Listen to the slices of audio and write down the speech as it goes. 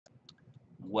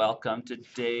Welcome to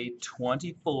day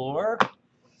 24. We're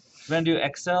going to do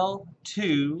Excel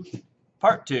 2,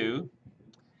 part 2,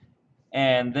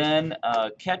 and then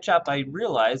catch up. I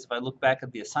realized, if I look back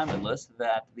at the assignment list,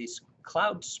 that the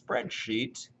cloud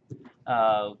spreadsheet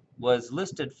was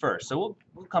listed first. So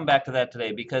we'll come back to that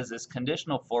today because this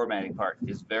conditional formatting part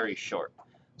is very short.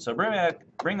 So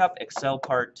bring up Excel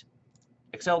 2,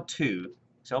 Excel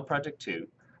Project 2.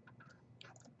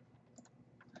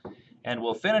 And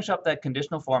we'll finish up that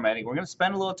conditional formatting. We're going to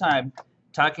spend a little time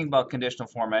talking about conditional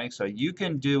formatting so you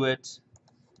can do it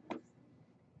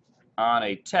on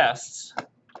a test.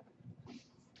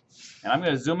 And I'm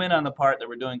going to zoom in on the part that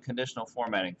we're doing conditional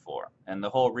formatting for and the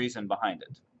whole reason behind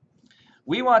it.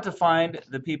 We want to find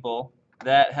the people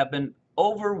that have been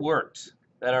overworked,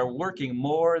 that are working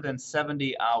more than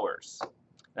 70 hours.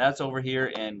 That's over here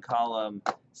in column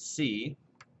C.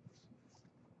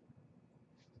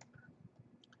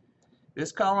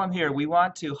 This column here, we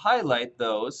want to highlight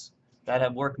those that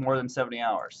have worked more than 70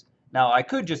 hours. Now, I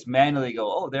could just manually go,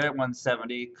 oh, that one's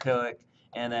 70, click,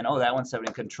 and then, oh, that one's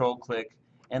 70, control click,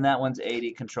 and that one's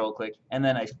 80, control click, and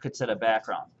then I could set a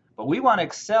background. But we want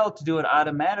Excel to do it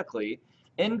automatically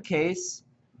in case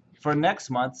for next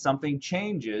month something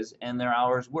changes in their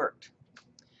hours worked.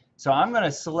 So I'm going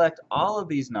to select all of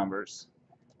these numbers,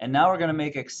 and now we're going to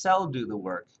make Excel do the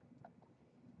work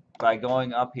by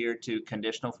going up here to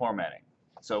conditional formatting.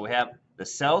 So we have the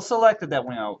cell selected that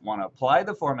we want to apply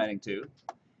the formatting to.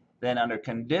 Then under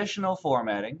conditional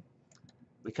formatting,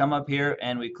 we come up here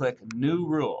and we click new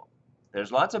rule.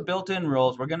 There's lots of built-in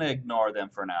rules. We're going to ignore them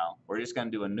for now. We're just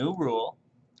going to do a new rule.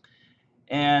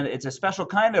 And it's a special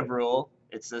kind of rule.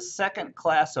 It's the second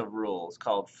class of rules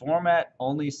called format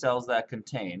only cells that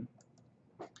contain.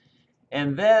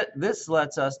 And this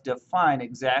lets us define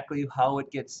exactly how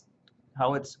its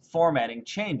formatting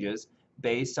changes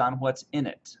based on what's in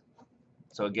it.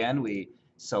 So again, we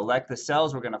select the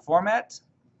cells we're going to format,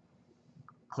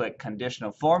 click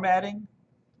conditional formatting,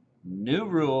 new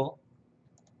rule,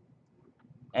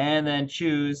 and then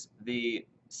choose the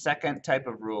second type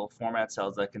of rule, format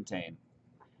cells that contain.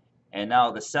 And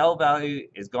now the cell value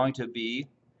is going to be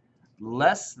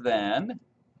less than,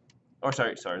 or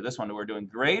sorry, this one we're doing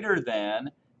greater than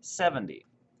 70.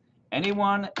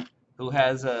 Anyone who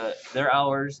has their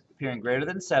hours appearing greater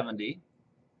than 70.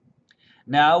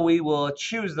 Now we will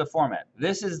choose the format.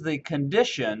 This is the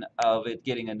condition of it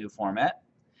getting a new format.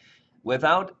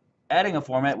 Without adding a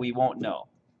format, we won't know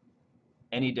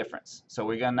any difference. So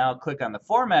we're going to now click on the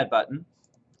Format button,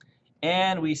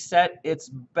 and we set its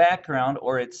background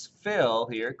or its fill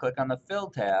here, click on the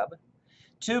Fill tab,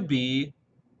 to be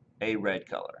a red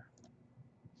color.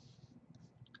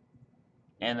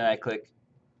 And then I click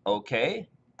OK.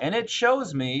 And it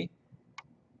shows me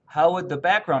how would the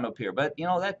background appear. But you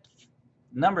know, that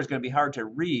number is going to be hard to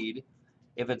read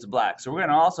if it's black. So we're going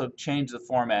to also change the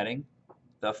formatting.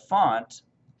 The font,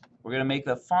 we're going to make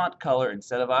the font color,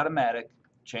 instead of automatic,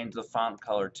 change the font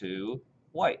color to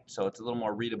white. So it's a little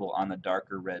more readable on the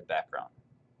darker red background.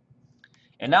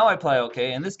 And now I apply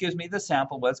OK, and this gives me the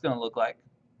sample, what it's going to look like.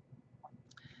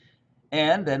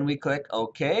 And then we click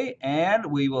OK, and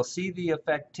we will see the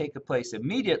effect take place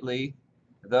immediately.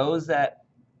 Those that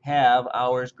have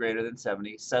hours greater than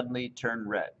 70 suddenly turn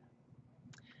red.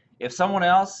 If someone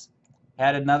else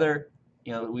had another,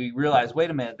 we realize, wait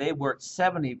a minute, they worked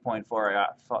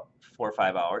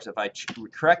 70.45 hours. If I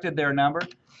corrected their number,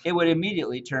 it would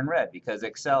immediately turn red because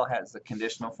Excel has the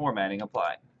conditional formatting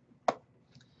applied.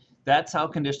 That's how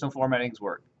conditional formatting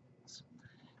works.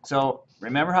 So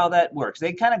remember how that works.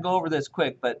 They kind of go over this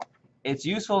quick, but it's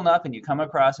useful enough and you come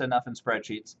across it enough in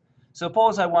spreadsheets.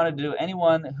 Suppose I wanted to do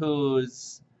anyone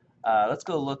who's, let's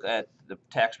go look at the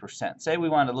tax percent. Say we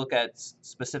want to look at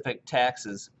specific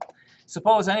taxes.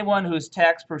 Suppose anyone whose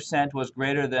tax percent was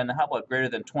greater than, how about greater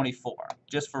than 24?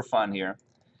 Just for fun here.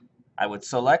 I would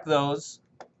select those,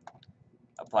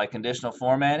 apply conditional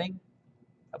formatting,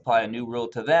 apply a new rule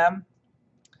to them,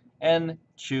 and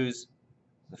choose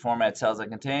the format cells that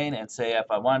contain, and say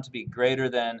if I want it to be greater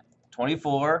than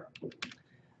 24,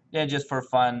 then just for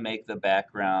fun, make the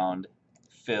background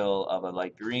fill of a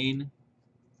light green.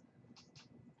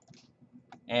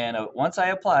 And once I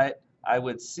apply it, I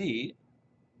would see,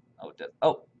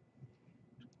 oh,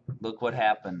 look what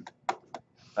happened.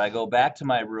 If I go back to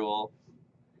my rule,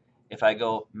 if I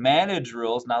go manage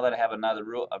rules, now that I have another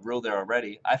rule, a rule there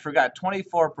already, I forgot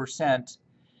 24%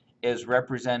 is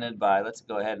represented by, let's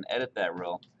go ahead and edit that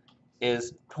rule,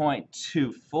 is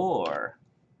 0.24.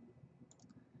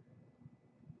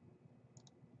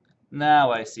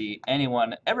 Now I see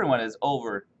everyone is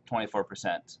over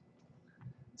 24%.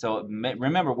 So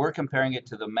remember, we're comparing it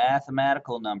to the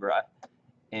mathematical number.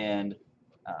 and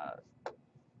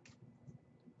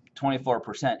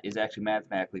 24% is actually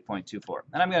mathematically 0.24.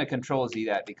 And I'm going to Control Z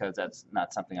that because that's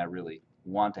not something I really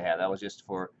want to have. That was just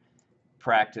for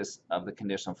practice of the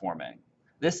conditional formatting.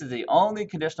 This is the only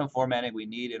conditional formatting we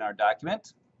need in our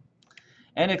document.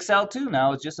 And Excel 2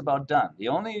 now is just about done. The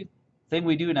only thing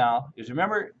we do now is,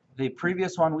 remember the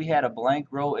previous one we had a blank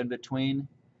row in between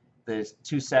the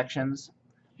two sections?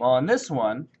 Well, in this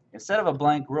one, instead of a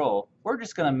blank row, we're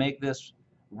just going to make this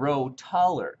row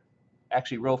taller.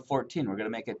 Actually, row 14, we're going to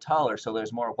make it taller so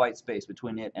there's more white space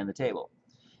between it and the table.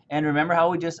 And remember how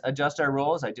we just adjust our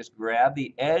rows? I just grab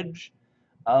the edge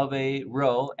of a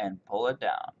row and pull it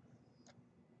down.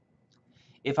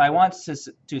 If I want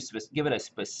to give it a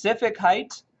specific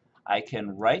height, I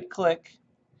can right-click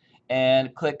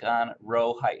and click on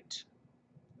row height.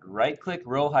 Right-click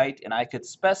row height, and I could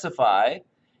specify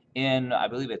in, I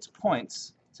believe it's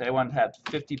points. Say I want to have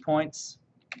 50 points.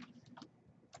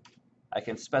 I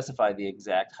can specify the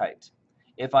exact height.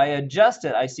 If I adjust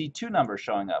it, I see two numbers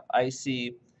showing up. I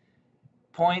see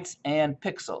points and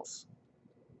pixels.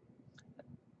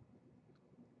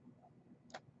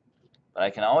 But I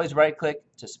can always right-click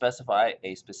to specify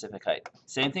a specific height.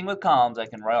 Same thing with columns. I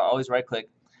can always right-click,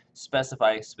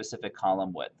 specify specific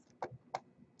column width.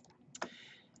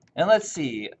 And let's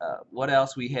see what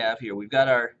else we have here. We've got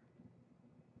our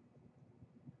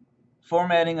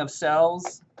formatting of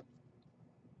cells.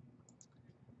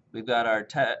 We've got our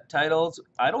titles.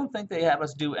 I don't think they have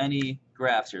us do any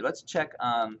graphs here. Let's check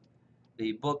on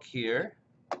the book here.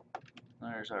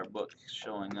 There's our book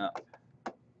showing up.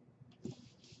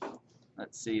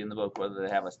 Let's see in the book whether they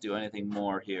have us do anything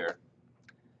more here.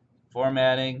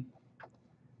 Formatting.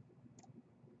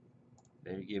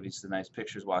 They give you some nice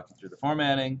pictures walking through the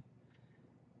formatting.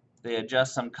 They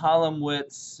adjust some column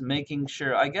widths, making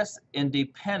sure, I guess in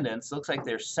dependence, looks like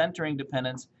they're centering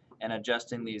dependence and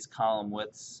adjusting these column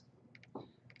widths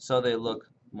so they look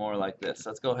more like this.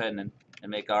 Let's go ahead and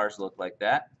make ours look like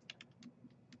that.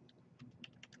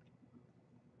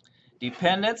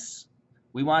 Dependence,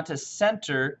 we want to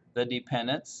center the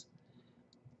dependence.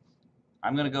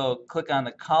 I'm going to go click on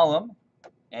the column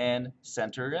and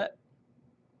center it.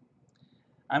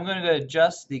 I'm going to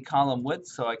adjust the column width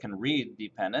so I can read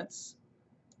dependence.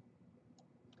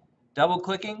 Double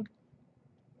clicking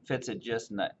fits it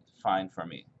just fine for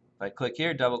me. If I click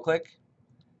here, double click,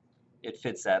 it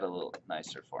fits that a little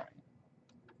nicer for me.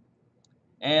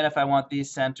 And if I want these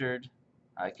centered,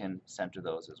 I can center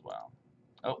those as well.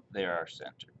 Oh, they are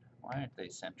centered. Why aren't they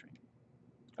centering?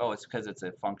 Oh, it's because it's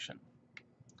a function.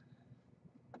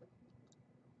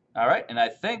 All right, and I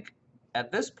think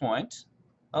at this point,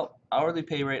 oh, hourly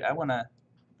pay rate, I want to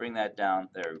bring that down.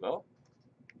 There we go.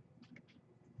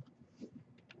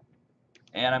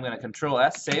 And I'm going to Control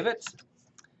S, save it.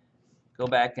 Go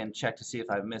back and check to see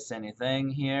if I've missed anything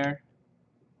here.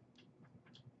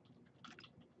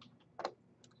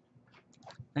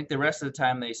 I think the rest of the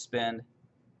time they spend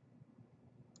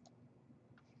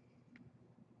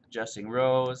adjusting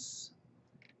rows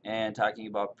and talking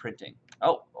about printing.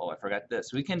 Oh, I forgot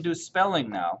this. We can do spelling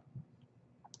now.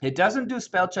 It doesn't do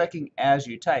spell checking as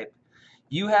you type.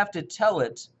 You have to tell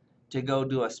it to go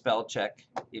do a spell check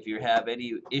if you have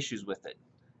any issues with it.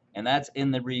 And that's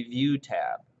in the Review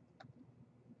tab.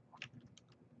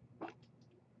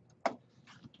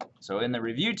 So in the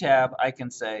Review tab, I can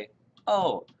say,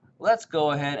 oh, let's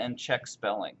go ahead and check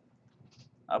spelling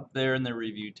up there in the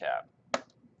Review tab.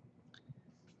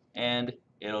 And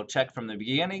it'll check from the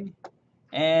beginning,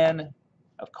 and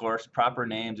of course proper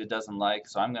names it doesn't like,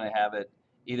 so I'm going to have it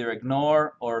either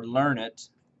ignore or learn it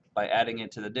by adding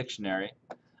it to the dictionary.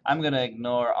 I'm going to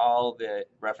ignore all the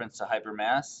reference to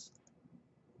hypermass.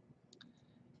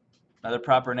 Another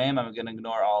proper name, I'm going to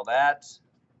ignore all that.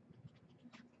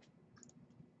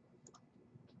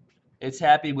 It's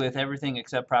happy with everything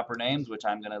except proper names, which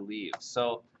I'm going to leave.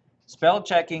 So spell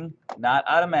checking, not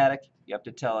automatic. You have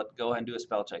to tell it, go ahead and do a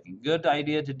spell checking. Good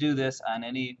idea to do this on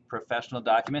any professional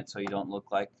document so you don't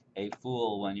look like a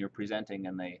fool when you're presenting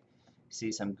and they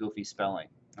see some goofy spelling.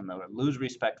 And they'll lose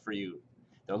respect for you.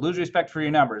 They'll lose respect for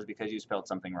your numbers because you spelled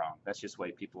something wrong. That's just the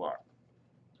way people are.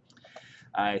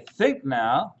 I think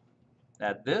now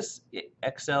that this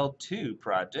Excel 2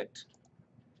 project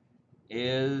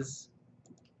is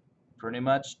pretty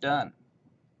much done.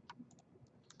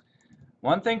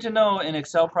 One thing to know in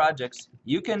Excel projects,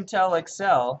 you can tell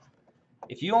Excel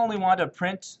if you only want to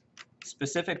print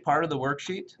specific part of the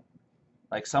worksheet,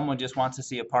 like someone just wants to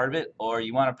see a part of it, or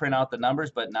you want to print out the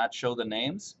numbers but not show the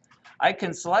names, I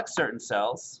can select certain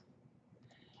cells,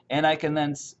 and I can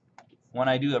then, when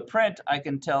I do a print, I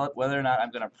can tell it whether or not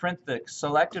I'm going to print the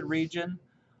selected region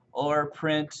or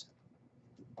print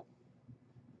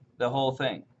the whole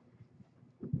thing.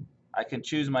 I can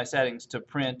choose my settings to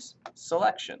print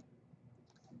selection,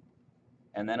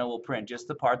 and then it will print just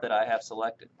the part that I have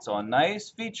selected. So a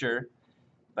nice feature,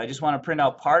 if I just want to print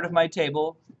out part of my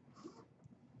table,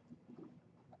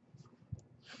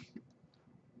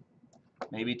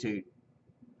 maybe to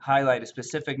highlight a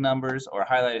specific numbers or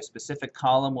highlight a specific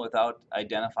column without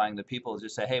identifying the people,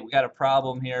 just say, hey, we got a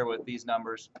problem here with these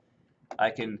numbers. I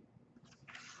can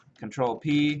Control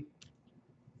P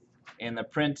in the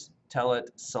print tell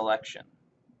it selection.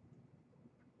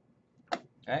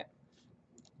 Okay.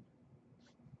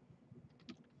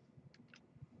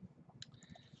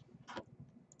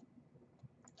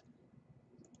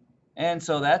 And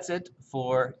so that's it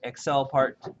for Excel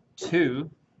Part 2,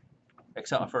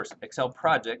 Excel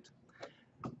project.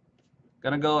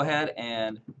 Gonna go ahead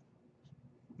and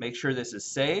make sure this is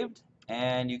saved,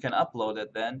 and you can upload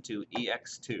it then to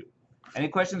EX2. Any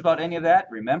questions about any of that?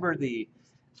 Remember, the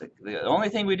only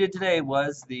thing we did today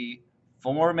was the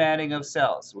formatting of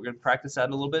cells. We're going to practice that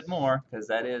a little bit more because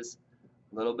that is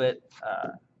a little bit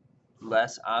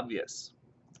less obvious.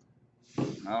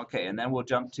 Okay, and then we'll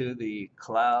jump to the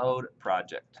cloud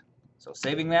project. So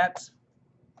saving that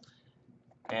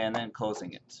and then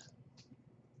closing it.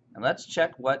 And let's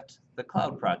check what the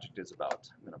cloud project is about.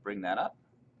 I'm going to bring that up.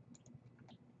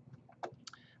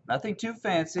 Nothing too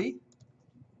fancy.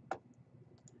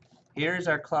 Here's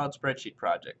our cloud spreadsheet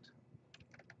project.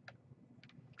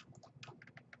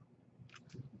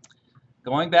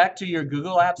 Going back to your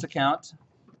Google Apps account,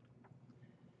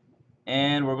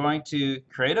 and we're going to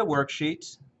create a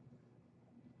worksheet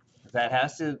that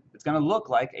it's going to look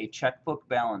like a checkbook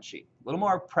balance sheet. A little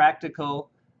more practical,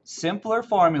 simpler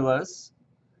formulas,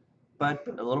 but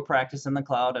a little practice in the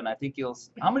cloud, and I think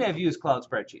how many have used cloud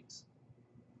spreadsheets?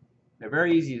 They're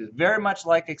very easy, very much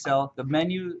like Excel. The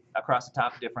menu across the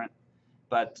top different,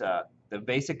 but the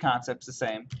basic concept's the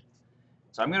same.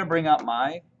 So I'm going to bring up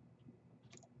my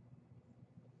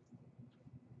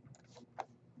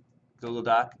Google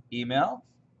Doc email,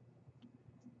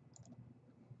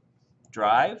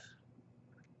 Drive,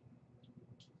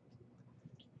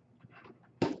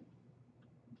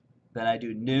 then I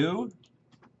do New,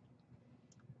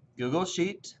 Google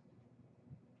Sheet,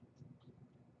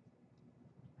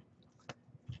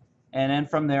 and then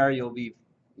from there you'll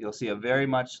see a very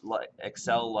much like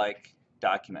Excel-like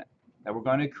document. Now we're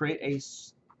going to create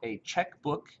a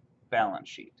checkbook balance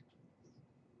sheet.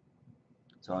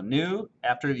 So new,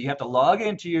 after you have to log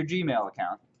into your Gmail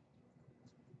account,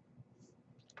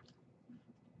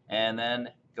 and then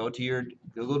go to your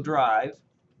Google Drive,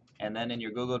 and then in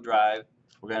your Google Drive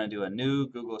we're going to do a new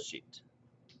Google Sheet.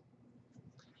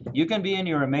 You can be in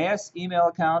your Emmaus email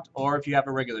account, or if you have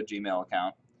a regular Gmail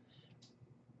account.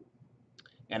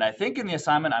 And I think in the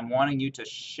assignment I'm wanting you to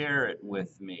share it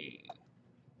with me.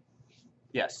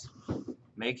 Yes,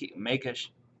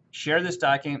 share this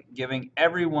document, giving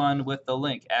everyone with the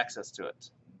link access to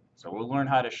it. So we'll learn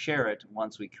how to share it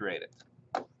once we create it.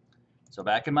 So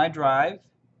back in my Drive,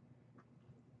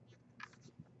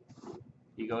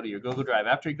 you go to your Google Drive.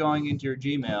 After going into your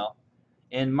Gmail,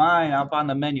 in mine, up on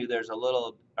the menu, there's a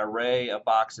little array of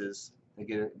boxes that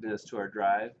get this to our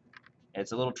Drive.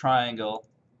 It's a little triangle.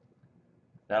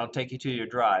 That'll take you to your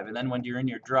Drive. And then when you're in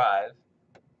your Drive,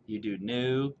 you do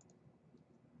New,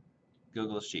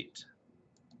 Google Sheet.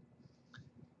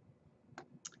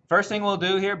 First thing we'll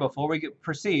do here before we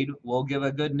proceed, we'll give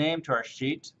a good name to our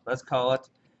sheet. Let's call it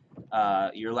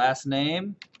your last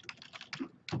name,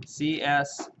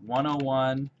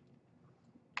 cs101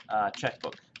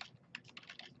 checkbook.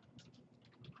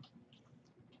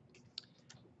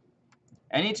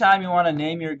 Anytime you want to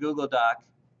name your Google Doc,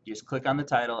 just click on the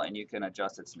title and you can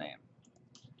adjust its name.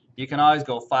 You can always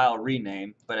go File,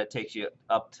 Rename, but it takes you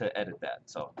up to edit that.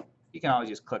 So you can always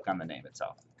just click on the name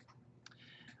itself.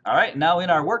 All right, now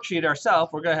in our worksheet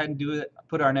ourselves, we're going to go ahead and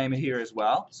put our name here as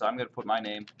well. So I'm going to put my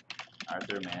name,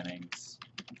 Arthur Manning's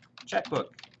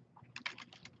checkbook.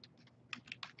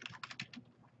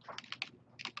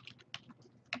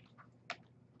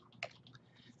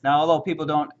 Now, although people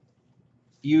don't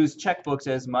use checkbooks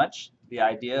as much, the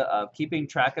idea of keeping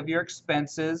track of your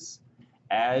expenses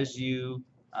as you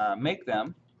make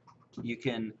them, you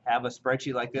can have a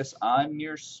spreadsheet like this on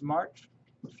your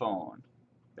smartphone.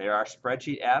 There are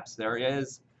spreadsheet apps. There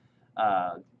is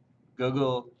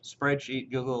Google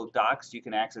Spreadsheet, Google Docs. You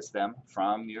can access them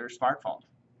from your smartphone.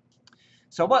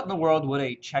 So what in the world would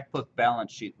a checkbook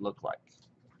balance sheet look like?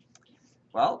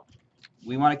 Well,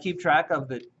 we want to keep track of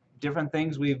the different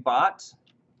things we've bought,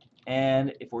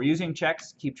 and if we're using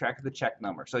checks, keep track of the check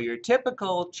number. So your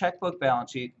typical checkbook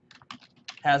balance sheet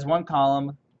has one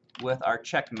column with our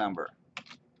check number.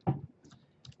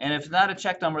 And if it's not a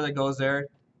check number that goes there,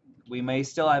 we may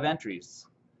still have entries.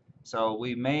 So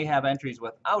we may have entries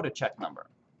without a check number.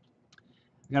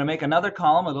 I'm going to make another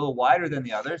column a little wider than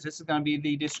the others. This is going to be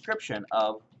the description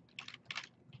of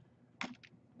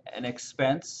an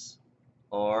expense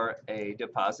or a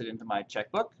deposit into my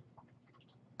checkbook.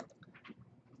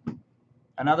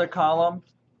 Another column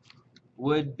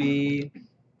would be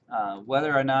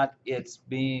whether or not it's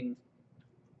being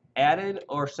added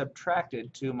or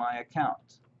subtracted to my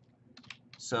account.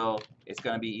 So it's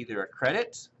going to be either a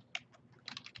credit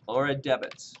or a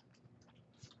debit.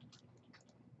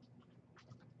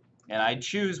 And I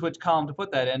choose which column to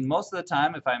put that in. Most of the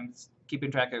time, if I'm keeping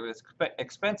track of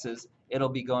expenses, it'll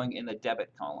be going in the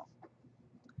debit column.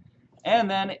 And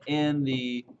then in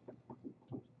the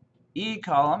E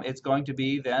column, it's going to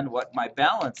be then what my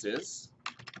balance is.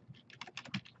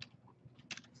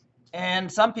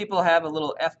 And some people have a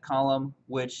little F column,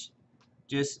 which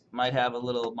just might have a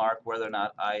little mark whether or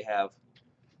not I have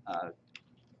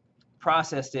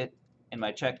processed it in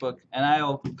my checkbook. And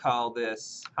I'll call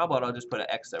this, how about I'll just put an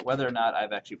X there, whether or not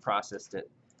I've actually processed it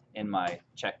in my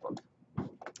checkbook.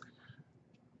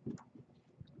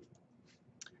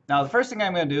 Now the first thing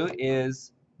I'm going to do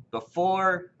is,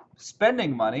 before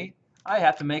spending money, I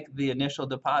have to make the initial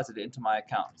deposit into my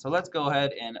account. So let's go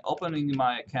ahead and opening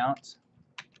my account.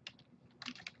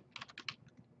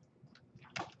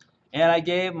 And I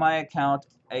gave my account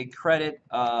a credit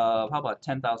of, how about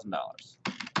 $10,000?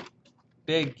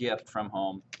 Big gift from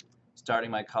home, starting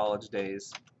my college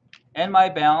days. And my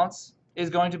balance is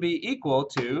going to be equal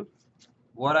to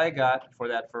what I got for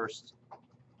that first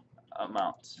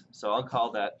amount. So I'll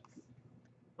call that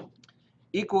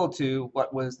equal to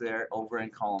what was there over in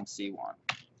column C1.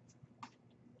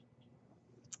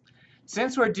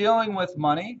 Since we're dealing with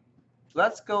money,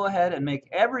 let's go ahead and make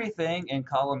everything in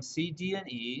column C, D, and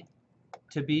E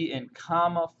to be in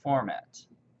comma format.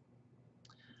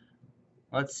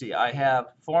 Let's see, I have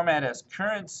format as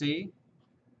currency.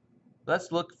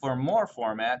 Let's look for more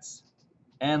formats,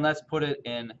 and let's put it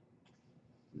in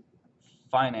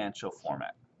financial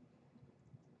format.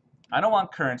 I don't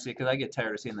want currency because I get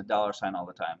tired of seeing the dollar sign all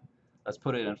the time. Let's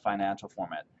put it in financial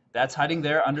format. That's hiding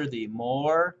there under the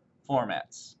more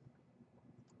formats.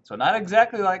 So not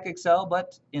exactly like Excel,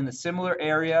 but in the similar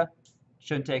area.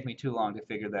 Shouldn't take me too long to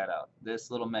figure that out.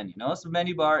 This little menu. Notice the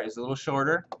menu bar is a little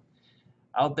shorter.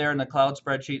 Out there in the cloud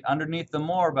spreadsheet, underneath the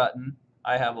more button,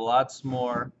 I have lots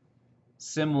more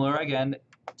similar, again,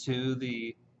 to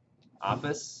the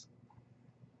Office.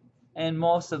 And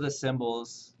most of the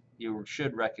symbols you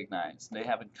should recognize. They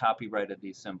haven't copyrighted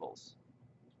these symbols.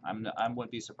 I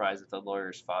wouldn't be surprised if the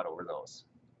lawyers fought over those.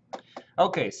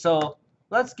 Okay, so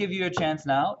let's give you a chance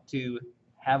now to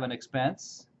have an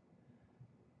expense.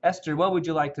 Esther, what would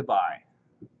you like to buy?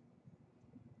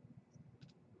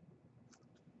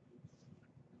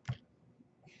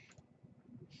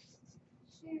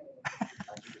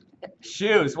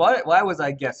 Shoes. Why was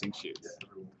I guessing shoes?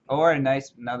 Or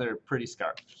another pretty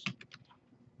scarf.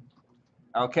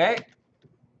 Okay.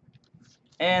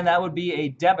 And that would be a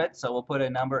debit, so we'll put a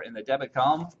number in the debit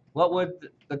column. What would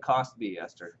the cost be,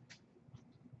 Esther?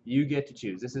 You get to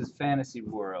choose. This is Fantasy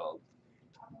World.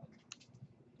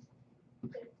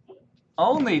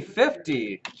 Only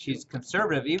 50. She's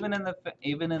conservative, even in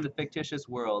the fictitious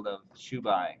world of shoe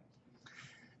buying.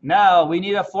 Now we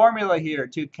need a formula here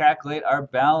to calculate our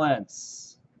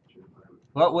balance.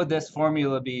 What would this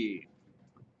formula be?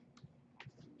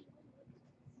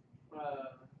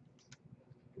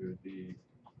 It would be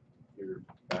your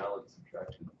balance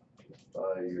subtracted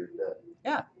by your debt.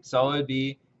 Yeah, so it would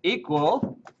be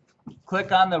equal.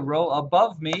 Click on the row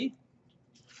above me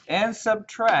and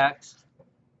subtract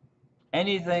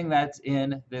anything that's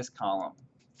in this column.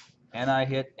 And I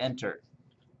hit enter.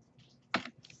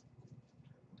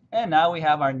 And now we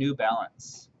have our new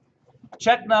balance.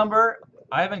 Check number,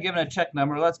 I haven't given a check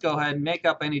number. Let's go ahead and make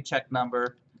up any check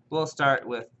number. We'll start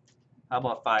with, how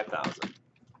about 5,000?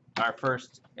 Our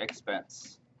first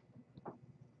expense.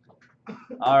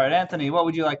 All right, Anthony, what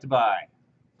would you like to buy?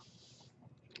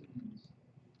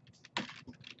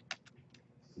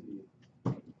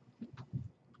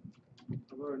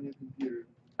 A new computer.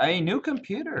 A new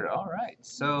computer, all right.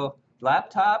 So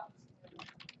laptop.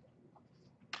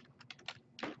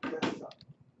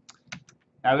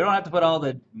 Now we don't have to put all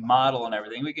the model and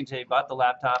everything. We can say bought the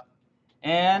laptop.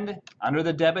 And under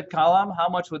the debit column, how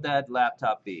much would that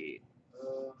laptop be?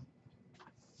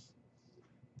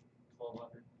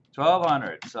 1,200.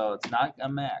 1,200. So it's not a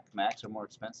Mac. Macs are more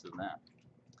expensive than that.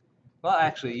 Well,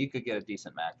 actually, you could get a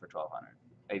decent Mac for 1,200.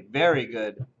 A very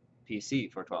good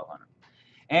PC for 1,200.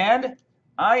 And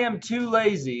I am too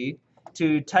lazy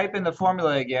to type in the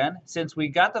formula again, since we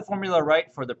got the formula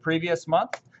right for the previous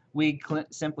month, we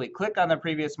simply click on the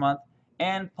previous month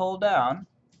and pull down,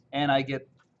 and I get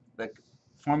the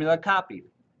formula copied.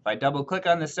 If I double click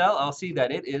on the cell, I'll see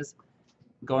that it is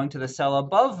going to the cell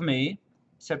above me,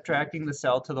 subtracting the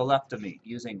cell to the left of me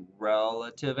using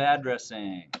relative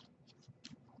addressing.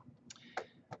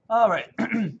 All right,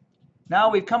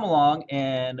 now we've come along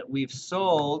and we've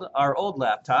sold our old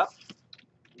laptop.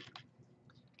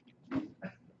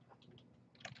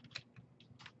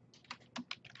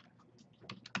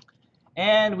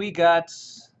 And we got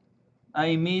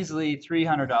a measly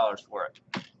 $300 for it.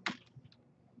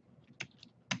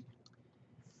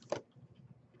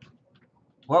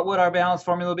 What would our balance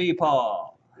formula be,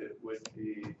 Paul? It would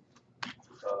be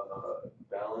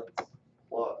balance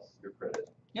plus your credit.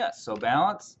 Yes, so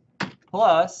balance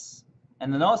plus,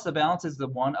 and notice the balance is the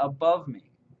one above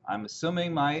me. I'm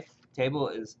assuming my table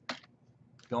is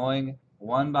going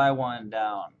one by one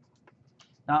down.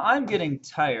 Now I'm getting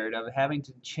tired of having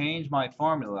to change my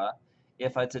formula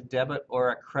if it's a debit or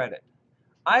a credit.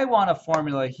 I want a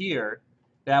formula here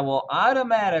that will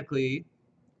automatically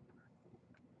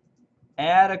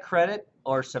add a credit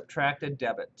or subtract a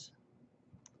debit.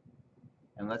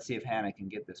 And let's see if Hannah can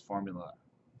get this formula.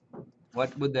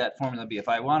 What would that formula be? If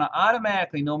I want to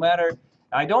automatically, no matter,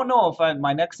 I don't know if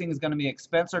my next thing is going to be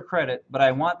expense or credit, but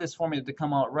I want this formula to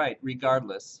come out right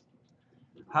regardless.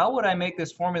 How would I make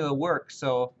this formula work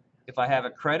so if I have a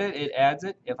credit, it adds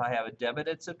it. If I have a debit,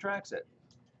 it subtracts it.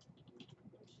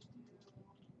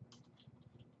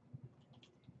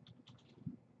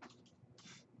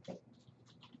 I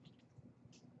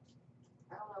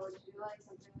don't know, would you like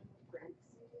something with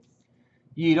parentheses?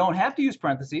 You don't have to use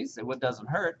parentheses. It doesn't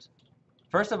hurt.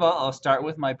 First of all, I'll start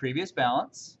with my previous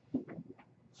balance.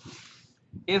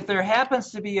 If there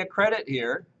happens to be a credit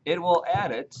here, it will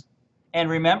add it. And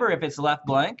remember, if it's left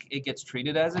blank, it gets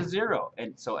treated as a 0.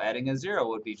 And so adding a 0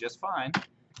 would be just fine.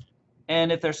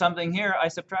 And if there's something here, I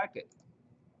subtract it.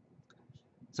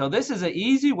 So this is an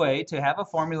easy way to have a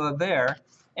formula there.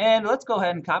 And let's go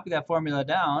ahead and copy that formula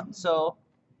down. So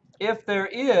if there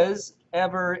is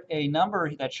ever a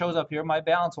number that shows up here, my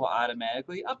balance will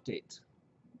automatically update.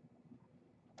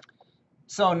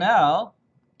 So now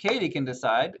Katie can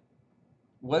decide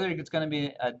whether it's going to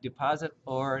be a deposit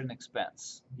or an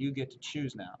expense. You get to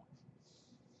choose now.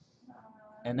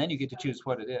 And then you get to choose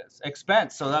what it is.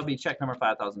 Expense, so that'll be check number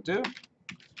 5002.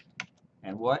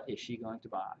 And what is she going to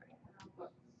buy?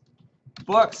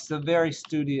 Books, the very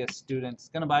studious student's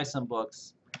going to buy some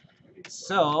books.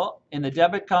 So in the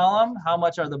debit column, how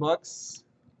much are the books?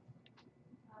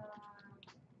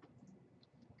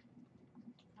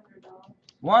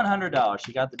 $100.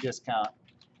 She got the discount.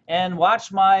 And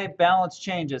watch my balance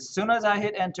change. As soon as I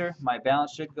hit enter, my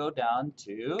balance should go down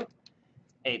to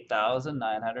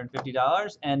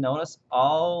 $8,950. And notice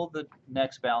all the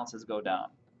next balances go down.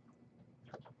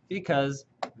 Because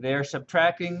they're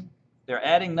subtracting, they're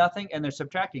adding nothing and they're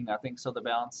subtracting nothing, so the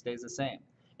balance stays the same.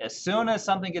 As soon as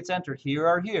something gets entered here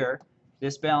or here,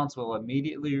 this balance will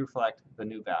immediately reflect the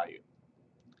new value.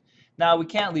 Now, we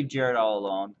can't leave Jared all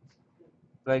alone.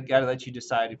 But I've got to let you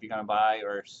decide if you're going to buy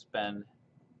or spend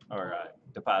or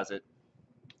deposit.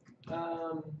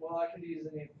 Well, I could use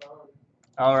a new phone.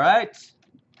 All right.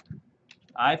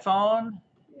 iPhone.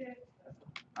 Yeah.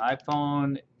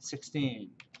 iPhone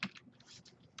 16.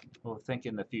 We'll think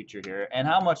in the future here. And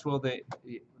how much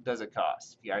does it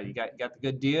cost? You got the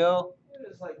good deal? It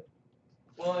was like,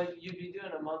 well, you'd be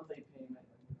doing a monthly payment.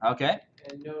 Okay.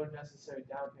 And no necessary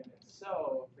down payment.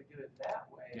 So if we do it that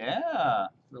way, Yeah. A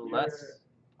little less.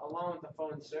 Along with the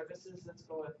phone services, let's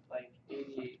go with like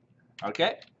 $88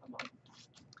 Okay. a month.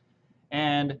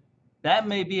 And that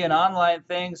may be an online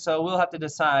thing, so we'll have to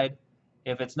decide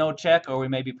if it's no check or we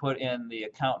maybe put in the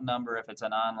account number if it's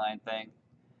an online thing,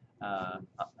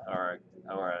 or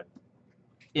a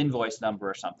invoice number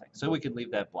or something. So we could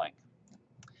leave that blank.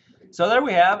 So there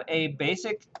we have a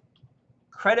basic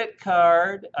credit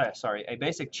card, a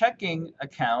basic checking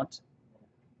account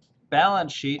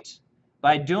balance sheet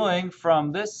by doing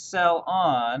from this cell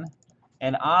on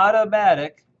an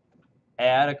automatic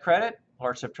add a credit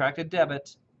or subtract a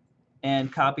debit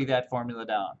and copy that formula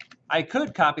down. I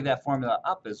could copy that formula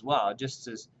up as well, just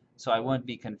so I wouldn't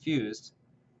be confused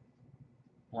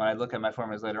when I look at my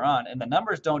formulas later on. And the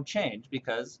numbers don't change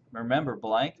because, remember,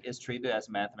 blank is treated as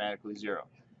mathematically 0.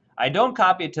 I don't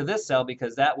copy it to this cell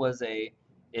because that was a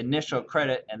initial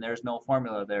credit and there's no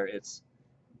formula there. It's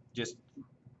just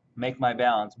make my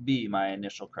balance be my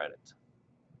initial credit.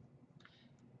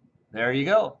 There you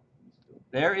go.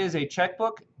 There is a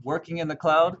checkbook working in the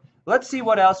cloud. Let's see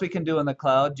what else we can do in the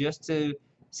cloud just to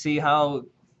see how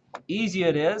easy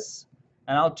it is.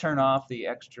 And I'll turn off the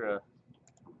extra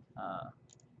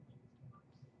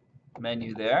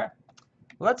menu there.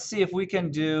 Let's see if we can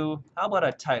do, how about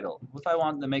a title? If I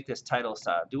wanted to make this title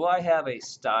style, do I have a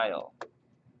style?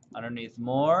 Underneath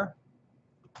more,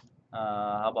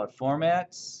 how about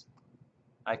formats?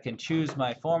 I can choose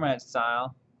my format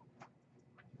style.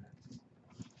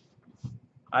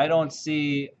 I don't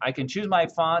see, I can choose my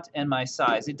font and my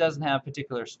size. It doesn't have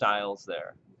particular styles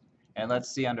there. And let's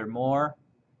see under more.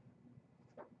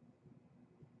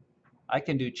 I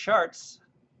can do charts,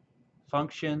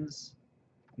 functions,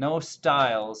 no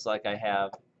styles like I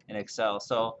have in Excel.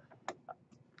 So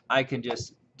I can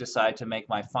just decide to make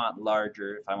my font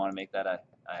larger if I want to make that a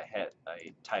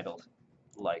titled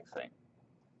like thing.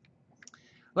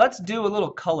 Let's do a little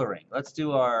coloring. Let's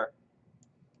do our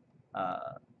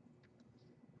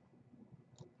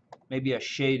maybe a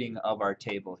shading of our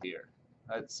table here.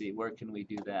 Let's see, where can we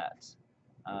do that?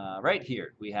 Right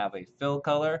here, we have a fill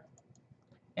color,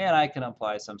 and I can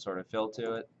apply some sort of fill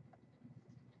to it.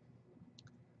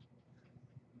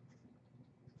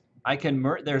 I can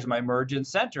there's my merge and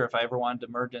center if I ever wanted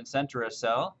to merge and center a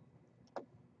cell.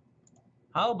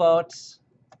 How about,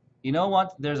 you know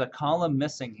what, there's a column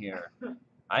missing here.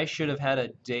 I should have had a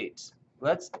date.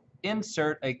 Let's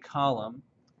insert a column.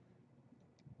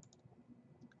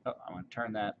 Oh, I'm going to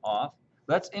turn that off.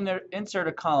 Let's insert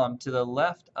a column to the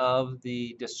left of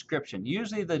the description.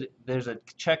 Usually there's a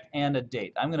check and a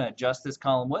date. I'm going to adjust this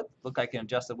column width. Look, I can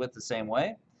adjust the width the same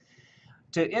way.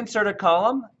 To insert a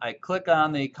column, I click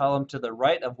on the column to the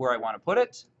right of where I want to put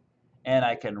it, and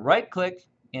I can right-click,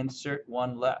 insert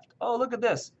one left. Oh, look at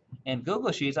this. In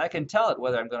Google Sheets, I can tell it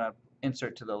whether I'm going to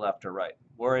insert to the left or right.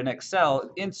 Where in Excel,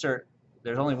 insert,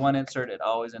 there's only one insert. It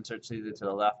always inserts either to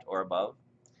the left or above.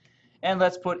 And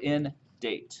let's put in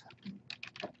date.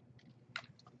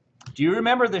 Do you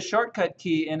remember the shortcut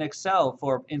key in Excel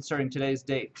for inserting today's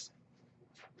date?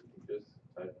 Just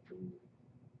type in,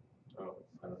 oh,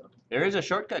 I don't know. There is a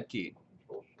shortcut key.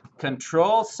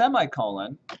 Control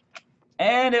semicolon,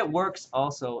 and it works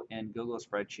also in Google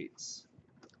Spreadsheets.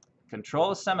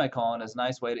 Control semicolon is a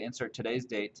nice way to insert today's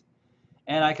date,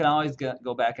 and I can always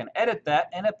go back and edit that,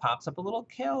 and it pops up a little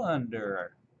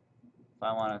calendar if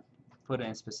I want to put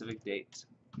in a specific date.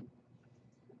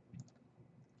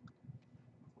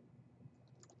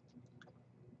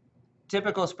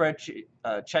 Typical spreadsheet,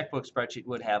 checkbook spreadsheet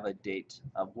would have a date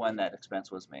of when that expense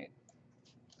was made.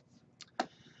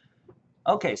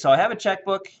 Okay, so I have a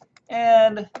checkbook,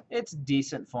 and it's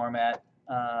decent format.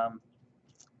 I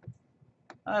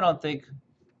don't think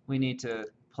we need to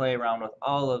play around with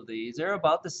all of these. They're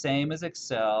about the same as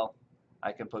Excel.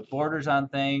 I can put borders on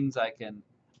things. I can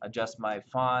adjust my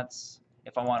fonts.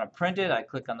 If I want to print it, I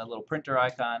click on the little printer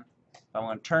icon. If I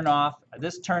want to turn off,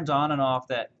 this turns on and off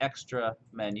that extra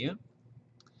menu.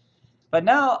 But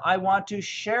now I want to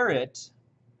share it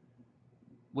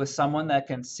with someone that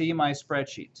can see my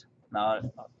spreadsheet. Now,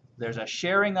 there's a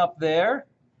sharing up there,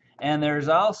 and there's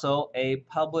also a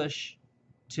publish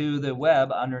to the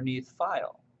web underneath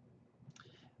file.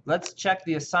 Let's check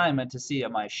the assignment to see,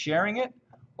 am I sharing it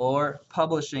or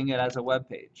publishing it as a web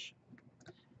page?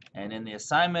 And in the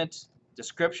assignment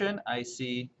description, I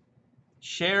see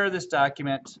share this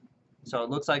document, so it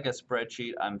looks like a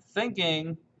spreadsheet. I'm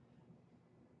thinking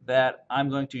that I'm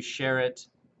going to share it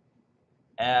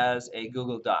as a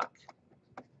Google Doc.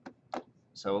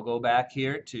 So we'll go back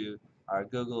here to our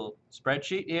Google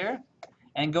spreadsheet here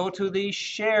and go to the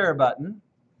share button.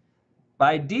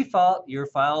 By default, your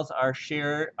files are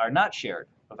not shared.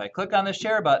 If I click on the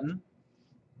share button,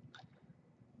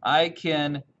 I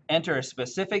can enter a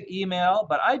specific email,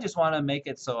 but I just want to make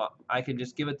it so I can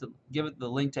just give it the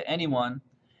link to anyone.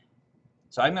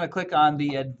 So I'm going to click on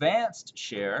the advanced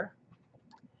share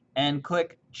and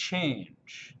click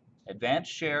change. Advanced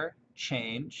share,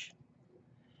 change.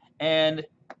 And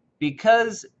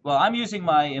because, well, I'm using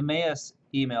my Emmaus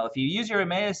email. If you use your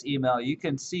Emmaus email, you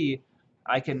can see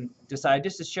I can decide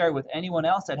just to share it with anyone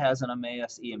else that has an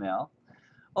Emmaus email.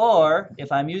 Or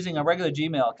if I'm using a regular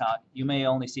Gmail account, you may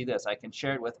only see this. I can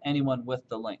share it with anyone with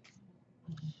the link.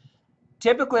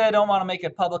 Typically, I don't want to make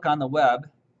it public on the web.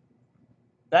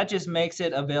 That just makes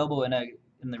it available in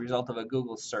the result of a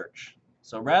Google search.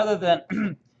 So rather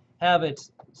than have it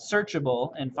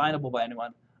searchable and findable by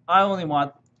anyone, I only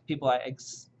want people I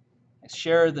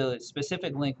share the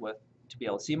specific link with to be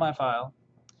able to see my file.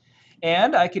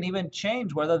 And I can even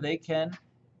change whether they can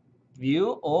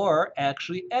view or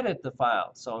actually edit the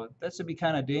file. So this would be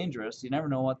kind of dangerous. You never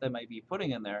know what they might be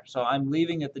putting in there. So I'm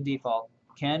leaving it the default,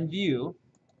 can view.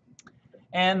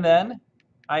 And then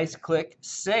I click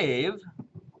save.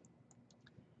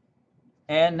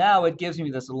 And now it gives me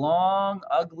this long,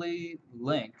 ugly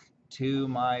link to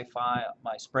my file,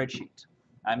 my spreadsheet.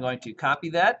 I'm going to copy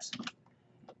that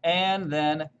and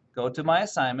then go to my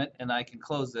assignment, and I can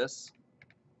close this.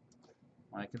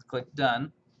 I can click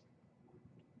Done.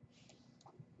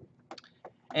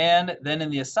 And then in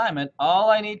the assignment, all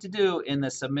I need to do in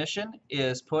the submission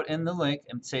is put in the link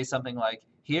and say something like,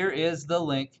 here is the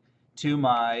link to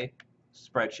my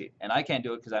spreadsheet. And I can't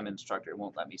do it because I'm an instructor. It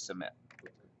won't let me submit.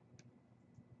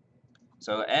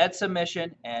 So add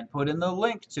submission and put in the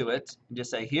link to it. And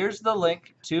just say, here's the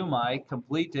link to my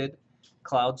completed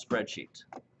cloud spreadsheet.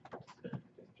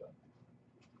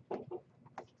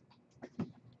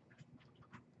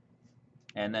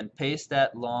 And then paste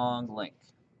that long link.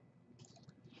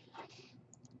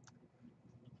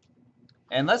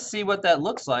 And let's see what that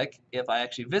looks like if I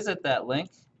actually visit that link.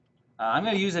 I'm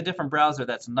going to use a different browser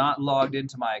that's not logged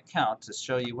into my account to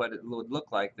show you what it would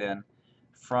look like then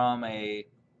from a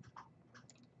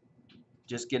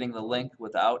just getting the link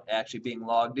without actually being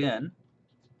logged in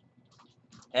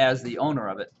as the owner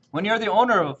of it. When you're the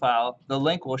owner of a file, the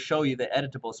link will show you the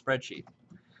editable spreadsheet.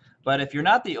 But if you're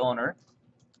not the owner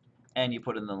and you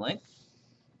put in the link,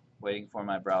 waiting for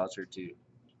my browser to,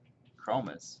 Chrome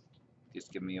is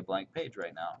just giving me a blank page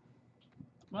right now.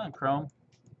 Come on, Chrome.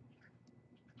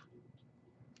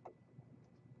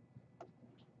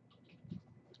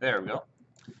 There we go.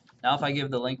 Now if I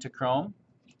give the link to Chrome,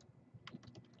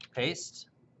 paste,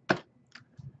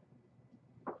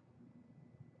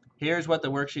 here's what the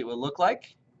worksheet will look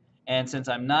like. And since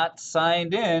I'm not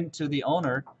signed in to the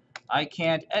owner, I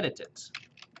can't edit it.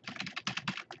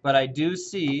 But I do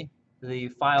see the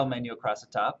file menu across the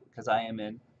top because I am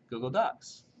in Google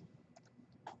Docs.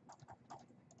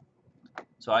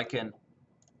 So I can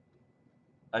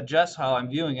adjust how I'm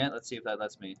viewing it. Let's see if that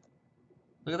lets me.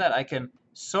 Look at that. I can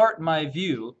sort my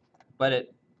view, but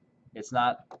it's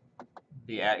not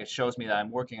it shows me that I'm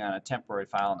working on a temporary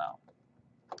file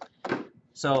now.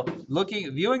 So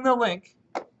viewing the link,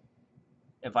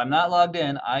 if I'm not logged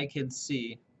in, I can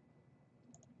see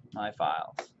my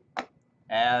files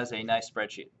as a nice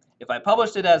spreadsheet. If I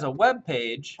published it as a web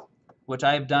page, which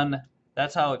I've done,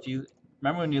 that's how, if you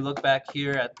remember when you look back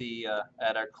here at the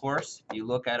at our course, you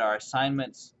look at our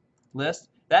assignments list,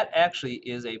 that actually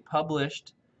is a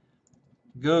published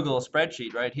Google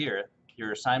spreadsheet right here,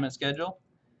 your assignment schedule.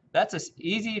 That's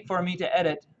easy for me to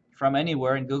edit from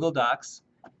anywhere in Google Docs,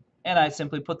 and I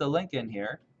simply put the link in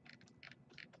here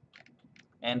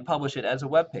and publish it as a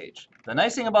web page. The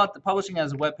nice thing about the publishing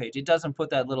as a web page, it doesn't put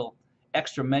that little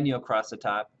extra menu across the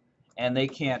top, and they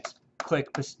can't click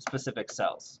specific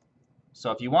cells.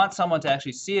 So if you want someone to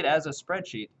actually see it as a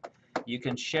spreadsheet, you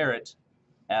can share it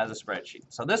as a spreadsheet.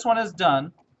 So this one is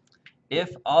done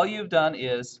if all you've done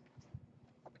is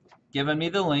given me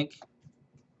the link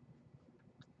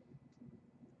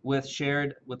with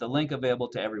the link available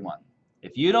to everyone.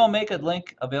 If you don't make a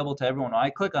link available to everyone, when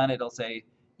I click on it, it'll say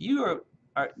you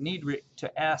need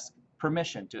to ask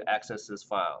permission to access this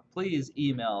file. Please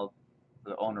email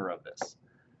the owner of this.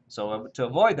 So to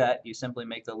avoid that, you simply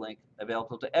make the link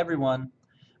available to everyone,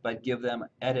 but give them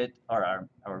edit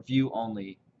or view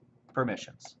only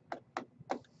permissions.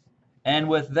 And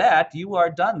with that, you are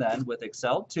done then with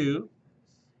Excel 2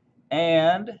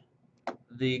 and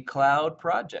the cloud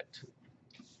project.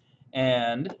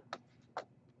 And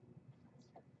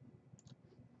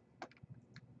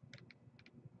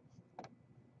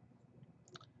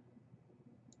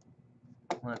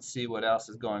let's see what else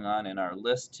is going on in our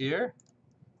list here.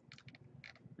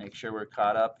 Make sure we're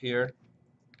caught up here.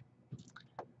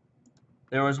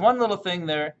 There was one little thing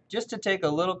there, just to take a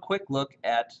little quick look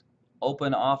at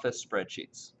Open Office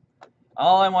spreadsheets.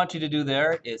 All I want you to do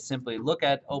there is simply look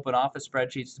at Open Office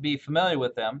spreadsheets to be familiar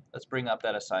with them. Let's bring up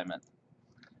that assignment.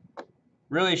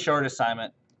 Really short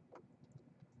assignment.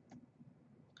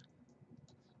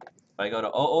 If I go to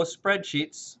OO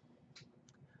Spreadsheets,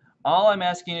 all I'm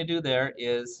asking you to do there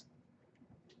is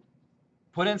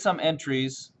put in some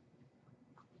entries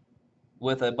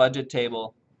with a budget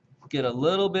table, get a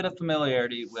little bit of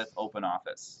familiarity with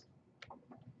OpenOffice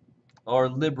or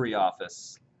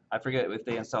LibreOffice. I forget if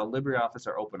they install LibreOffice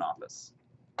or OpenOffice.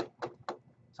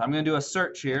 So I'm going to do a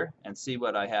search here and see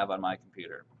what I have on my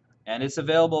computer. And it's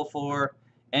available for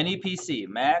any PC,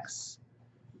 Macs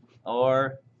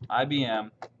or IBM,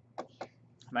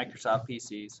 Microsoft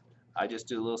PCs. I just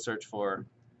do a little search for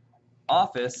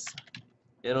Office.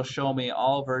 It'll show me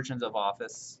all versions of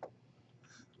Office.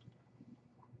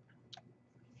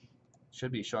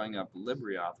 Should be showing up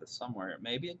LibreOffice somewhere.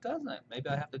 Maybe it doesn't. Maybe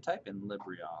I have to type in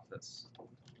LibreOffice.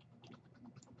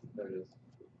 There it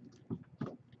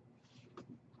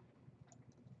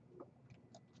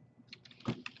is.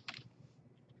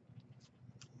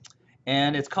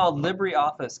 And it's called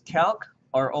LibreOffice Calc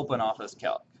or OpenOffice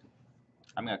Calc.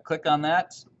 I'm going to click on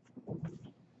that.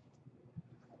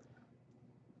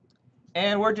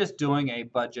 And we're just doing a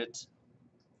budget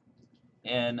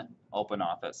in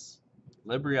OpenOffice.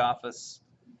 LibreOffice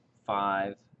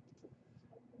 5.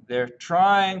 They're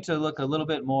trying to look a little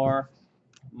bit more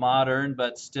modern,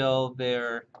 but still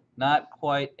they're not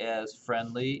quite as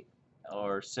friendly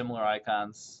or similar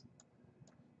icons.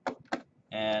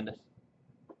 And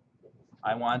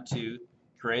I want to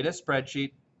create a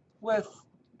spreadsheet with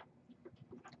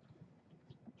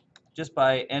just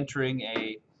by entering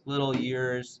a little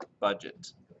year's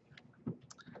budget.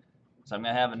 So I'm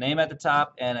going to have a name at the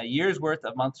top and a year's worth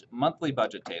of monthly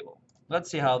budget table. Let's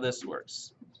see how this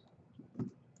works.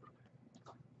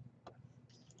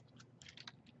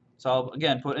 So I'll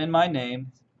again put in my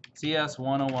name,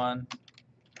 cs101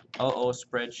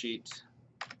 spreadsheet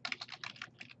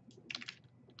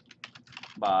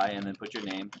by, and then put your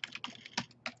name.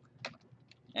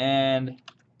 And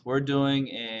we're doing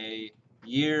a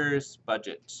year's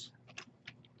budget.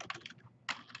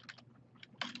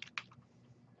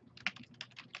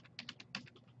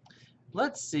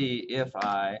 Let's see if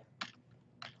I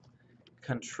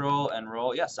control and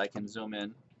roll. Yes, I can zoom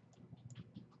in.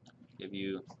 Give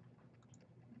you.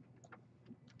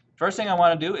 First thing I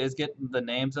want to do is get the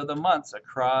names of the months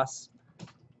across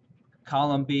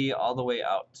column B all the way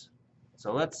out.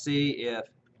 So let's see if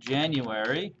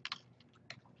January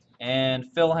and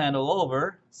fill handle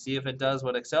over, see if it does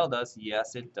what Excel does.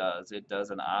 Yes, it does. It does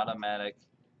an automatic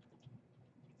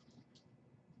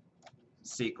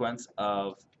sequence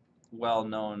of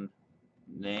well-known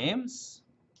names.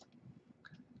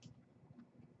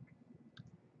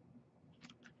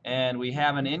 And we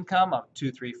have an income of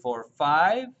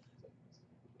 2345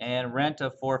 and rent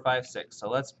of 456. So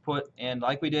let's put in,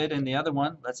 like we did in the other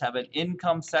one, let's have an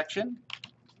income section.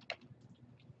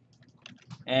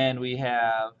 And we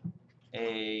have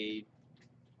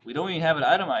we don't even have it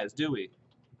itemized, do we?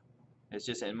 It's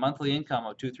just a monthly income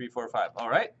of 2345. All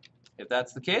right. If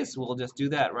that's the case, we'll just do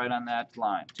that right on that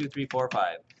line,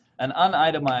 2345, an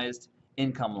unitemized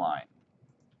income line.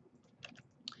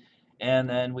 And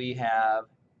then we have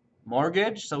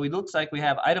mortgage. So it looks like we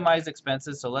have itemized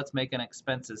expenses. So let's make an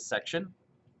expenses section.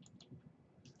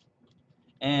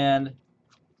 And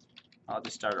I'll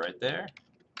just start right there.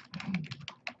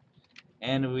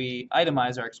 And we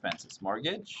itemize our expenses.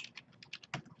 Mortgage,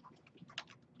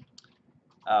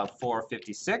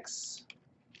 456.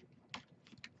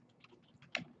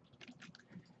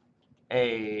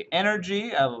 A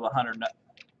energy of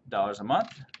 $100 a month.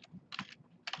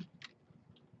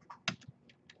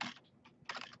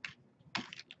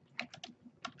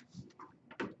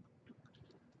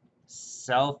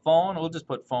 Cell phone, we'll just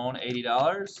put phone,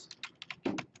 $80.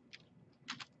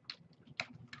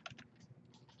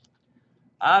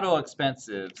 Auto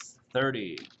expenses,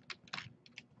 30.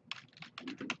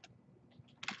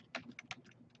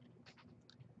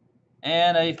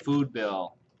 And a food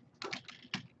bill.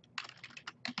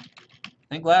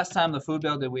 I think last time the food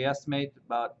bill, did we estimate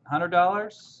about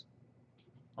 $100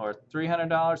 or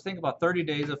 $300? Think about 30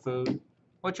 days of food.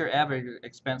 What's your average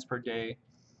expense per day?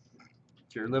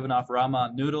 If you're living off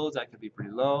ramen noodles, that could be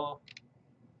pretty low.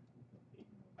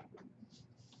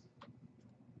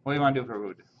 What do you want to do for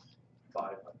food?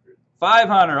 500.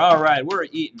 500. All right, we're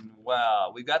eating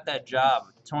well. We got that job.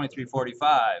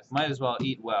 2345. Might as well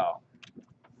eat well.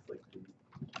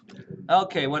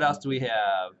 Okay, what else do we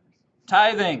have?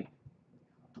 Tithing.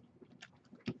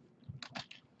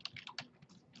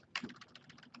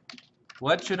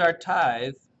 What should our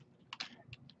tithe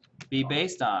be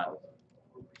based on?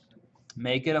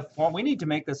 Make it a form. We need to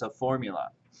make this a formula.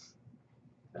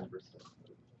 10%.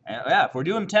 And yeah, if we're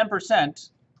doing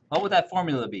 10%, what would that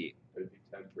formula be? It would be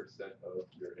 10% of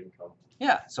your income.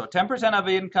 Yeah, so 10% of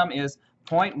income is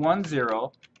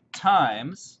 0.10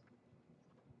 times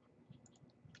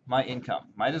my income.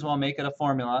 Might as well make it a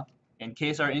formula. In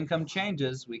case our income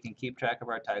changes, we can keep track of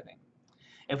our tithing.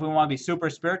 If we want to be super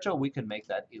spiritual, we can make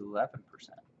that 11%.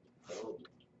 Oh,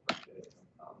 okay.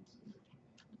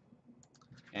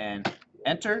 And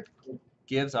enter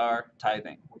gives our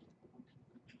tithing.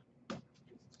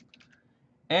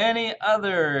 Any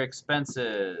other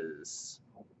expenses?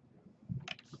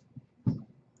 I'm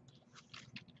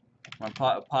going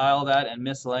to pile that in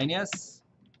miscellaneous.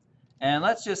 And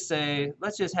let's just say,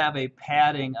 let's just have a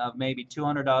padding of maybe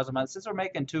 $200 a month. Since we're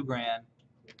making $2 grand,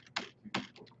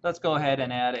 let's go ahead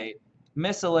and add a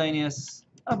miscellaneous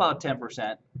about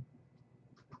 10%.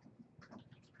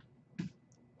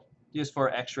 Just for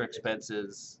extra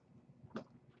expenses,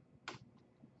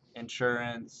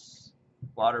 insurance,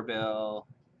 water bill,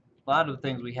 lot of the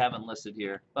things we haven't listed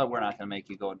here, but we're not going to make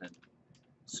you go into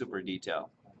super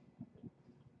detail.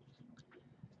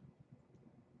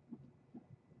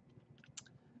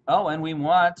 Oh, and we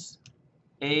want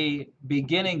a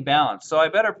beginning balance. So I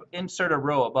better insert a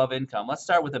row above income. Let's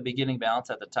start with a beginning balance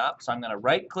at the top. So I'm going to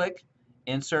right click,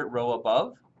 insert row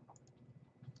above,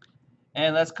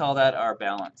 and let's call that our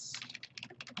balance.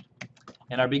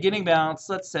 And our beginning balance,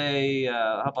 let's say,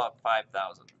 how about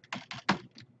 5,000?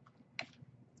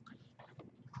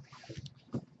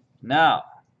 Now,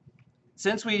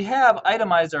 since we have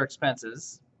itemized our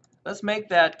expenses, let's make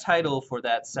that title for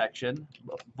that section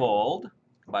bold.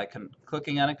 By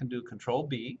clicking on it, can do Control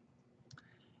B.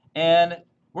 And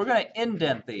we're going to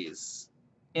indent these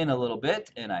in a little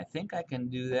bit, and I think I can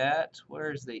do that.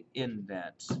 Where's the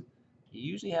indent? You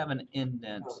usually have an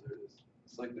indent. Oh, there it is.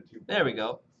 It's like the two There we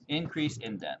bars. go. Increase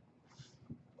indent.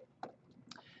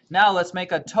 Now let's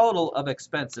make a total of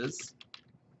expenses.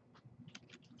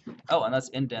 Oh, and let's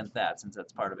indent that since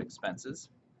that's part of expenses.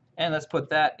 And let's put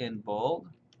that in bold.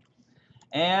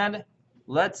 And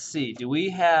let's see, do we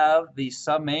have the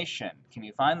summation? Can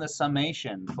you find the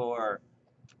summation for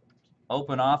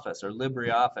OpenOffice or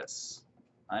LibreOffice?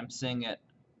 I'm seeing it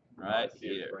right I see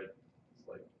it here. right. It's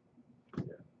like,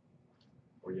 yeah.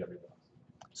 Or yeah, maybe not.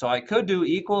 So I could do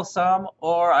equal sum,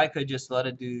 or I could just let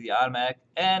it do the automatic.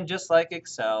 And just like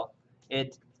Excel,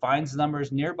 it finds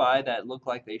numbers nearby that look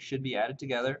like they should be added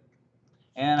together.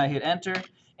 And I hit enter,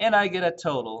 and I get a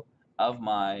total of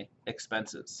my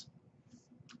expenses.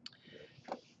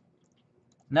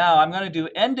 Now I'm going to do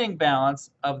ending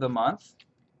balance of the month.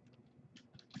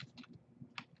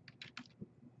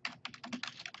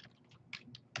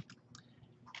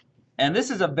 And this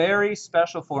is a very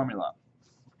special formula.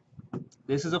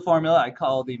 This is a formula I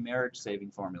call the marriage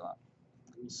saving formula.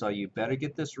 So you better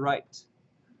get this right,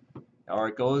 or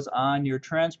it goes on your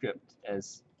transcript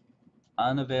as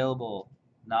unavailable,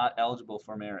 not eligible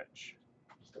for marriage.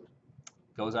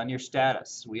 Goes on your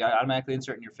status. We automatically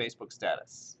insert in your Facebook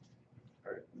status.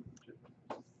 All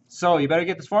right. So you better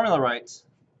get this formula right.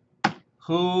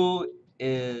 Who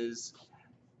is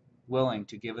willing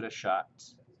to give it a shot?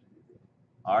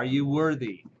 Are you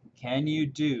worthy? Can you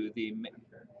do the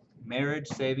marriage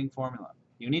saving formula?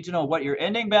 You need to know what your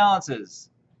ending balance is.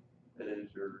 It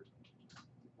is your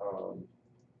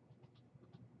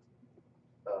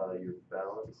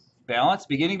balance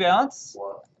Beginning balance,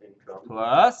 plus income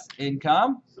plus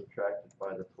income, subtracted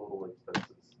by the total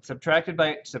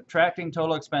expenses. subtracting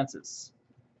total expenses.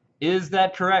 Is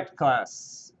that correct,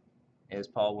 class? Is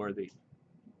Paul worthy?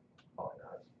 Probably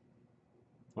not.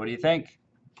 What do you think?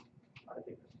 I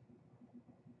think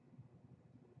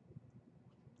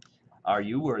Are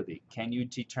you worthy? Can you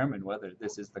determine whether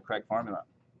this is the correct formula?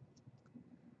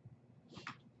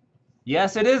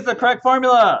 Yes, it is the correct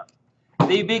formula.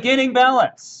 The beginning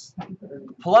balance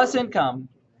plus income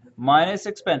minus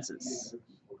expenses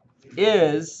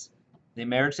is the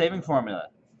marriage saving formula.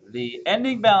 The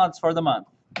ending balance for the month.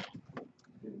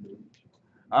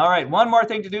 All right, one more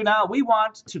thing to do now. We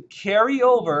want to carry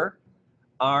over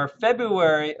our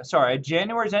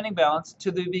January's ending balance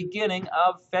to the beginning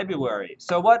of February.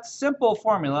 So what simple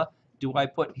formula do I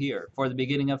put here for the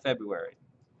beginning of February?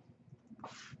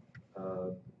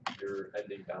 your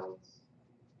ending balance.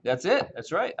 That's it.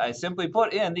 That's right. I simply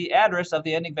put in the address of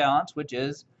the ending balance, which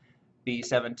is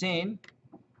B17,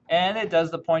 and it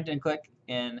does the point and click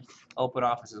in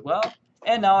OpenOffice as well.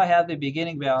 And now I have the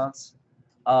beginning balance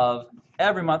of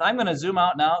every month. I'm going to zoom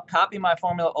out now, copy my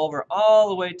formula over all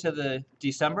the way to the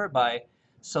December by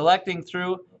selecting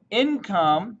through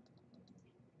income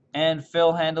and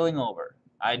fill handling over.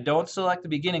 I don't select the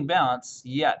beginning balance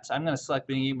yet. I'm going to select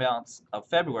beginning balance of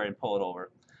February and pull it over.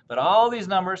 But all these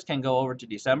numbers can go over to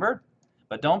December.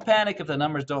 But don't panic if the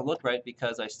numbers don't look right,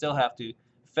 because I still have to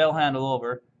fill handle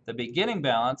over the beginning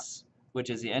balance, which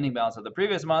is the ending balance of the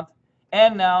previous month.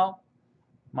 And now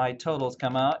my totals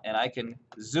come out, and I can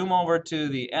zoom over to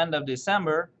the end of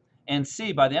December and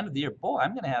see by the end of the year, boy,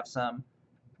 I'm going to have some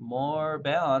more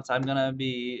balance. I'm going to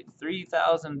be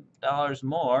 $3,000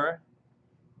 more.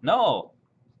 No,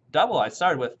 double. I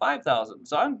started with $5,000,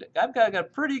 so I've got a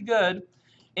pretty good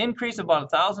increase of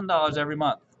about $1,000 every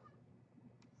month.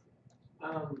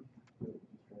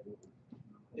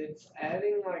 It's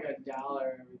adding like $1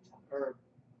 every time, or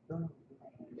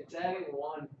it's adding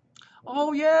 1.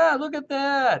 Oh yeah, look at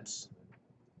that.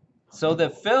 So the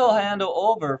fill handle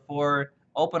over for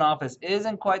OpenOffice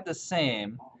isn't quite the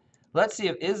same. Let's see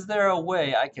is there a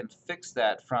way I can fix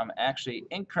that from actually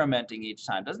incrementing each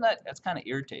time. That's kind of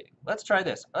irritating. Let's try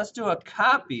this. Let's do a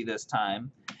copy this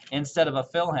time instead of a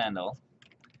fill handle.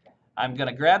 I'm going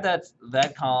to grab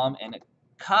that column and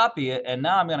copy it, and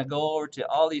now I'm going to go over to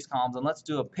all these columns, and let's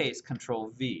do a paste,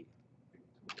 Control V.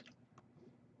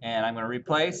 And I'm going to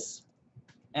replace,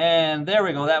 and there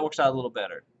we go. That works out a little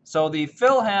better. So the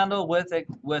fill handle with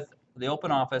the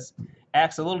Open Office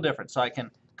acts a little different. So I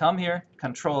can come here,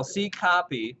 Control C,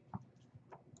 copy,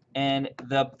 and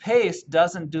the paste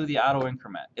doesn't do the auto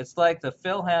increment. It's like the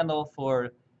fill handle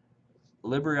for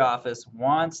LibreOffice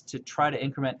wants to try to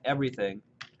increment everything,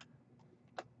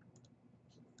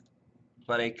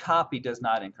 but a copy does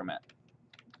not increment.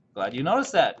 Glad you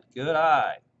noticed that. Good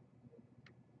eye.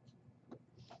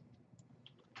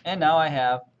 And now I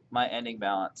have my ending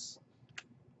balance.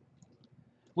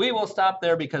 We will stop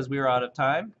there because we are out of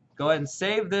time. Go ahead and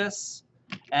save this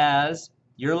as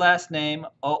your last name,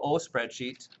 OO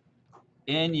spreadsheet,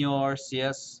 in your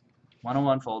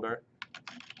cs101 folder.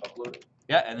 Upload it.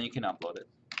 Yeah, and then you can upload it.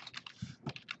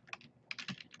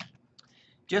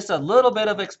 Just a little bit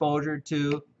of exposure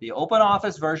to the Open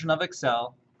Office version of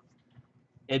Excel.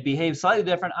 It behaves slightly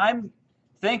different. I'm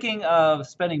thinking of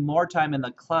spending more time in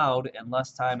the cloud and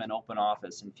less time in Open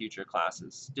Office in future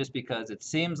classes, just because it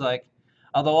seems like,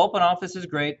 although Open Office is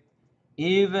great,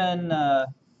 even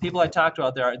people I talk to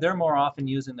out there, they're more often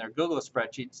using their Google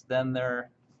spreadsheets than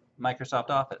their Microsoft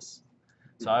Office.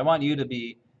 So I want you to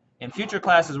be, in future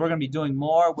classes, we're going to be doing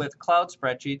more with cloud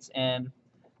spreadsheets and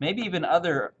maybe even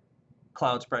other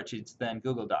cloud spreadsheets than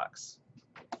Google Docs.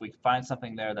 If we find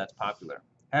something there that's popular.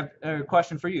 Have a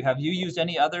question for you. Have you used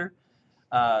any other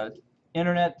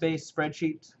internet-based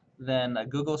spreadsheet than a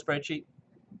Google spreadsheet?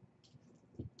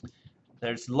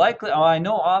 There's likely, I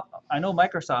know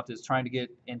Microsoft is trying to get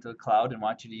into the cloud and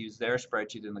want you to use their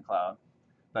spreadsheet in the cloud.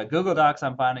 But Google Docs,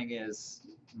 I'm finding, is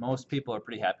most people are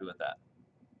pretty happy with that.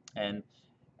 And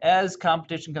as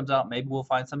competition comes out, maybe we'll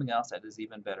find something else that is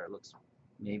even better. It looks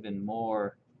even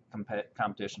more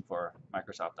competition for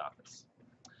Microsoft Office.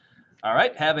 All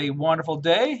right, have a wonderful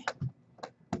day.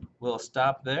 We'll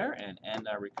stop there and end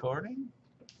our recording.